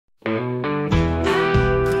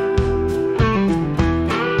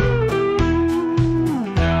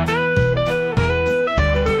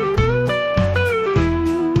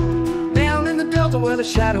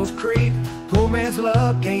shadows creep. Poor man's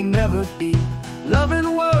luck ain't never deep. Love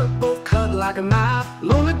and work both cut like a knife.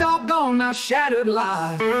 Lonely dog gone, now shattered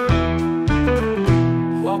life.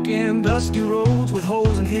 Walking dusty roads with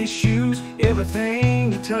holes in his shoes.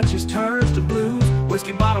 Everything he touches turns to blues.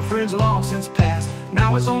 Whiskey bottle friends long since past.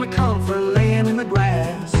 Now it's only comfort laying in the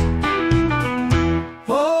grass.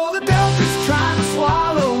 Oh, the Delta's trying to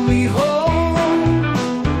swallow me whole.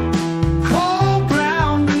 Cold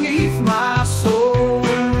ground beneath my soul.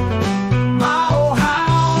 My old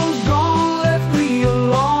house gone, left me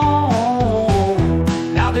alone.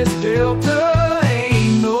 Now this Delta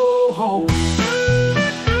ain't no home.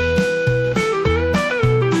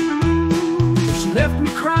 She left me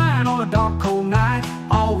crying on a dark cold night.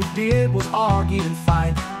 All we did was argue and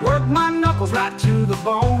fight. Worked my knuckles right to the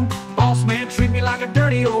bone. Boss man treat me like a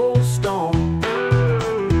dirty old stone.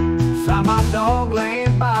 Found my dog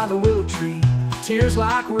laying by the willow tree. Tears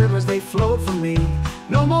like rivers, they flowed for me.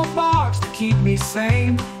 No more barks to keep me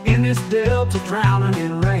sane in this Delta drowning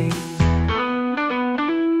in rain.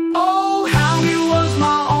 Oh, Houndy was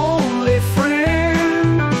my only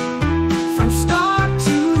friend, from start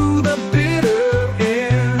to the bitter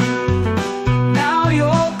end. Now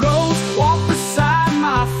your ghost walk beside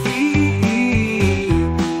my feet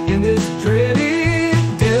in this dreaded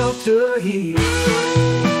Delta heat.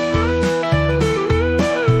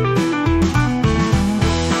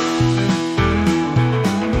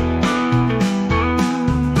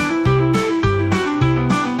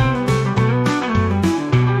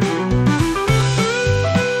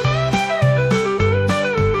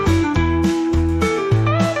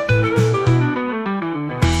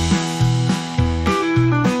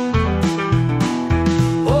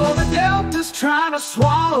 Trying to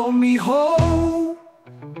swallow me whole.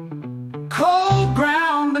 Cold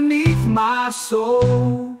ground beneath my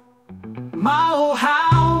soul. My old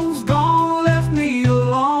house gone, left me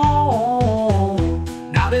alone.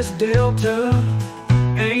 Now this Delta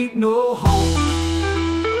ain't no home.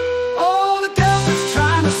 Oh, the Delta's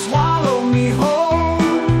trying to swallow me whole.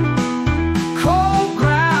 Cold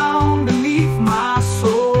ground beneath my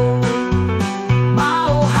soul. My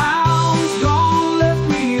old house gone, left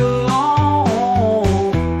me alone.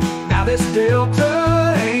 Now this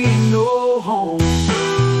Delta ain't no home.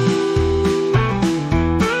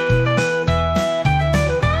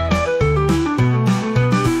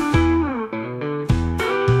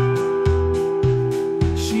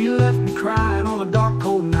 She left me crying on a dark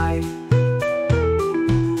cold night.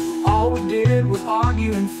 All we did was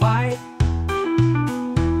argue and fight.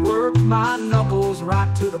 Worked my knuckles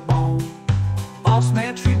right to the bone. Boss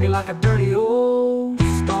man treat me like a dirty old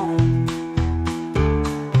stone.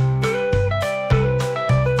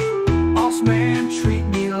 Boss man treat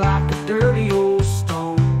me like a dirty old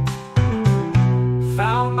stone.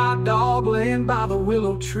 Found my dog laying by the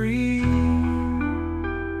willow tree.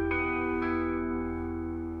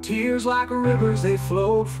 Tears like rivers, they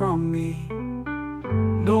flowed from me.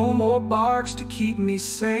 No more barks to keep me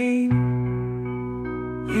sane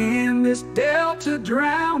in this Delta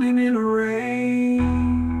drowning in the rain.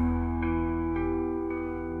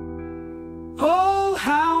 Oh,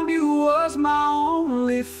 Houndy was my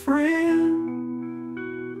only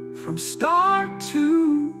friend, from start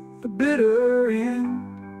to the bitter end.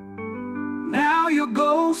 Now your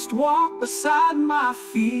ghost walk beside my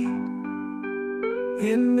feet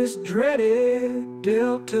in this dreaded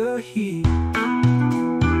Delta heat.